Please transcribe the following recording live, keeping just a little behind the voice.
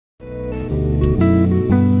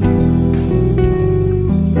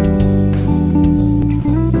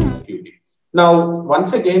Now,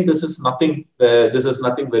 once again, this is nothing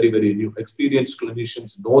very, very new. Experienced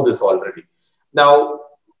clinicians know this already. Now,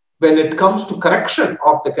 when it comes to correction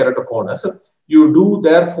of the keratoconus, you do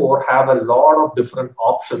therefore have a lot of different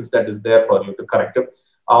options that is there for you to correct it,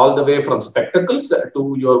 all the way from spectacles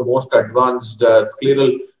to your most advanced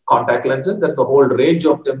scleral contact lenses. There's a whole range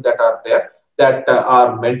of them that are there that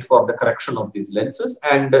are meant for the correction of these lenses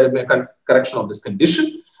and correction of this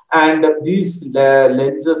condition. And these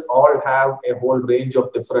lenses all have a whole range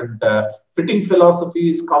of different fitting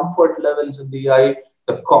philosophies, comfort levels in the eye.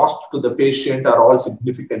 The cost to the patient are all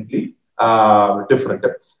significantly different.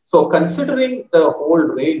 So considering the whole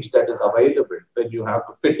range that is available when you have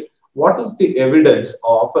to fit, what is the evidence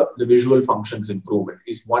of the visual functions improvement?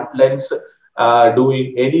 Is one lens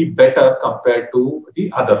doing any better compared to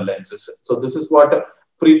the other lenses? So this is what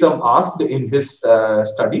Preetham asked in his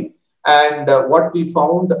study. And what we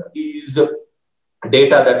found is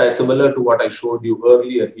data that is similar to what I showed you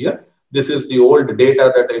earlier here. This is the old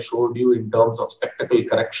data that I showed you in terms of spectacle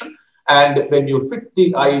correction. And when you fit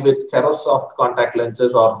the eye with Kerosoft contact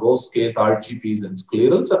lenses or rose case RGPs and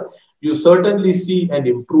sclerals, you certainly see an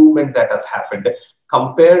improvement that has happened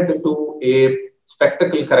compared to a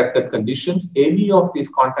spectacle corrected conditions. Any of these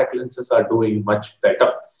contact lenses are doing much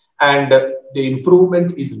better. And the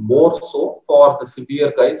improvement is more so for the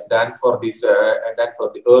severe guys than for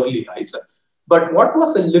the early eyes. But what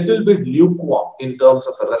was a little bit lukewarm in terms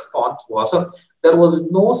of a response was there was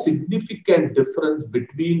no significant difference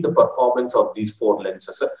between the performance of these four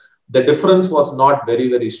lenses. The difference was not very,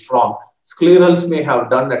 very strong. Sclerals may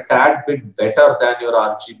have done a tad bit better than your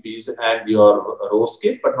RGPs and your rose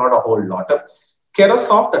case, but not a whole lot.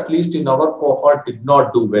 Kerosoft, at least in our cohort, did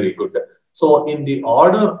not do very good. So in the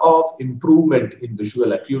order of improvement in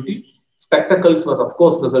visual acuity, spectacles was of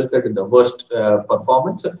course resulted in the worst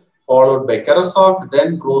performance, followed by Kerosoft,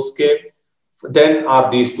 then rose case, then are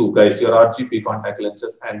these two guys, your RGP contact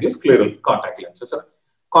lenses and your scleral contact lenses.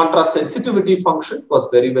 Contrast sensitivity function was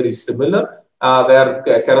very, very similar, where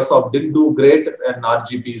Kerosoft didn't do great and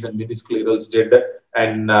RGPs and mini sclerals did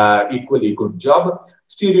an equally good job.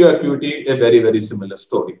 Stereo acuity, a very, very similar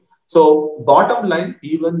story. So bottom line,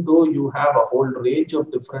 even though you have a whole range of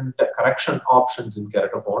different correction options in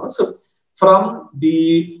keratoconus, from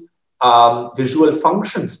the visual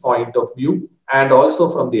functions point of view and also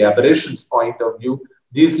from the aberrations point of view,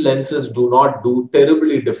 these lenses do not do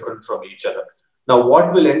terribly different from each other. Now,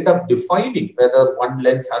 what will end up defining whether one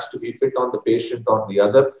lens has to be fit on the patient or the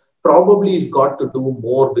other probably is got to do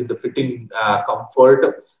more with the fitting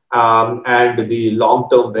comfort and the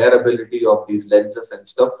long-term wearability of these lenses and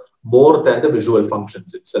stuff, more than the visual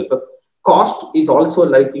functions itself. Cost is also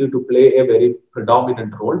likely to play a very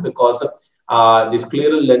predominant role because the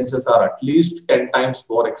scleral lenses are at least 10 times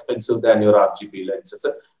more expensive than your RGP lenses.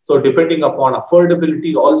 So depending upon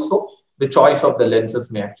affordability also, the choice of the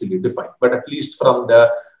lenses may actually define. But at least from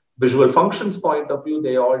the visual functions point of view,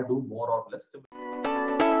 they all do more or less similar.